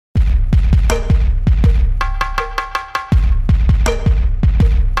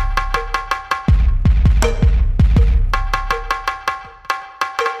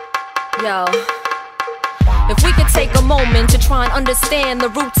understand the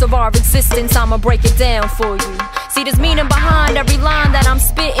roots of our existence, I'ma break it down for you. See, there's meaning behind every line that I'm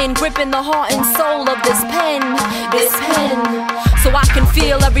spitting, gripping the heart and soul of this pen, so I can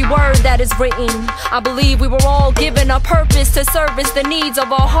feel every word that is written. I believe we were all given a purpose to service the needs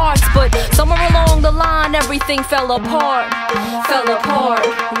of our hearts, but somewhere along the line everything fell apart,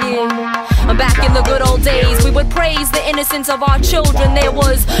 yeah. Back in the good old days, we would praise the innocence of our children. There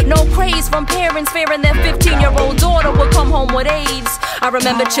was no praise from parents fearing their 15-year-old daughter would come home with AIDS. I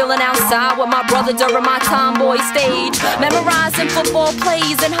remember chilling outside with my brother during my tomboy stage, memorizing football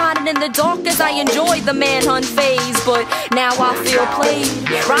plays and hiding in the dark as I enjoyed the manhunt phase. But now I feel played,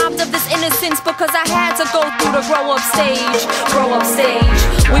 robbed of this innocence because I had to go through the grow-up stage.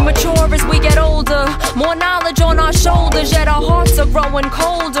 We mature as we get older, more knowledge on our shoulders, yet our hearts are growing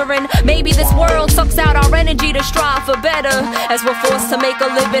colder. And maybe this world sucks out our energy to strive for better, as we're forced to make a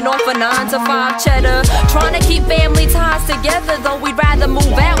living off a 9-to-5 cheddar. Trying to keep family ties together, though we'd rather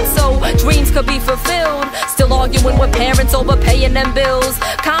move out so dreams could be fulfilled. Still arguing with parents over paying them bills.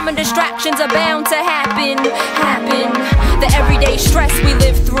 Common distractions are bound to happen. The everyday stress we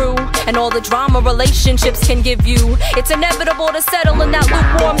live through, and all the drama relationships can give you. It's inevitable to settle in that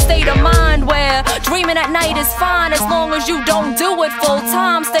lukewarm state of mind where dreaming at night is fine as long as you don't do it full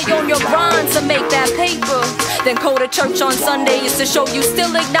time. Stay on your grind to make that paper, then go to church on Sundays to show you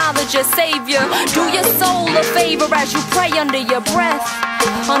still acknowledge your Savior. Do your soul a favor as you pray under your breath,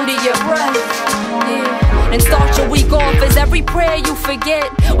 yeah. And start your week off as every prayer you forget.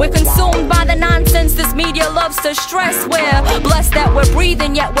 We're consumed by the nonsense this media loves to stress. We're blessed that we're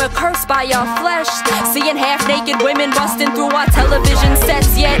breathing, yet we're cursed by our flesh. Seeing half-naked women busting through our television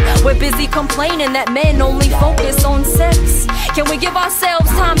sets, yet we're busy complaining that men only focus on sex. Can we give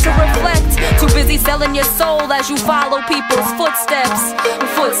ourselves time to reflect? Too busy selling your soul as you follow people's footsteps.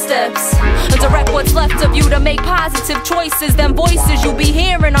 Direct what's left of you to make positive choices. Them voices you be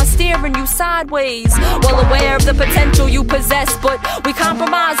hearing are steering you sideways. Well aware of the potential you possess, but we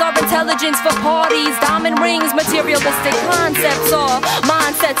compromise our intelligence for parties, diamond rings, materialistic concepts. Our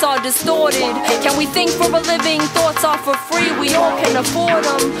mindsets are distorted. Can we think for a living? Thoughts are for free, we all can afford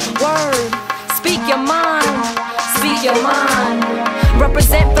them. Word, speak your mind.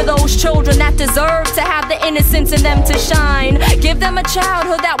 Represent for those children that deserve to have the innocence in them to shine. Give them a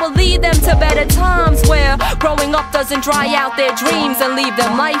childhood that will lead them to better times, where growing up doesn't dry out their dreams and leave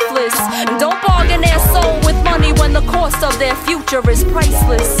them lifeless. And don't bargain their soul with money when the cost of their future is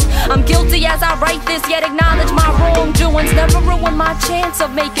priceless. I'm guilty as I write this, yet acknowledge my wrongdoings. Never ruin my chance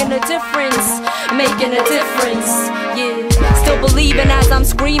of making a difference. Yeah. Still believing as I'm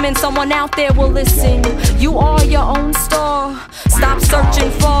screaming, someone out there will listen. You are your own star. Stop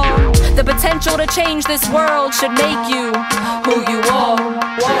searching for the potential to change this world. Should make you who you are.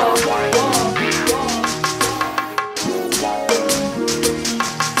 Whoa.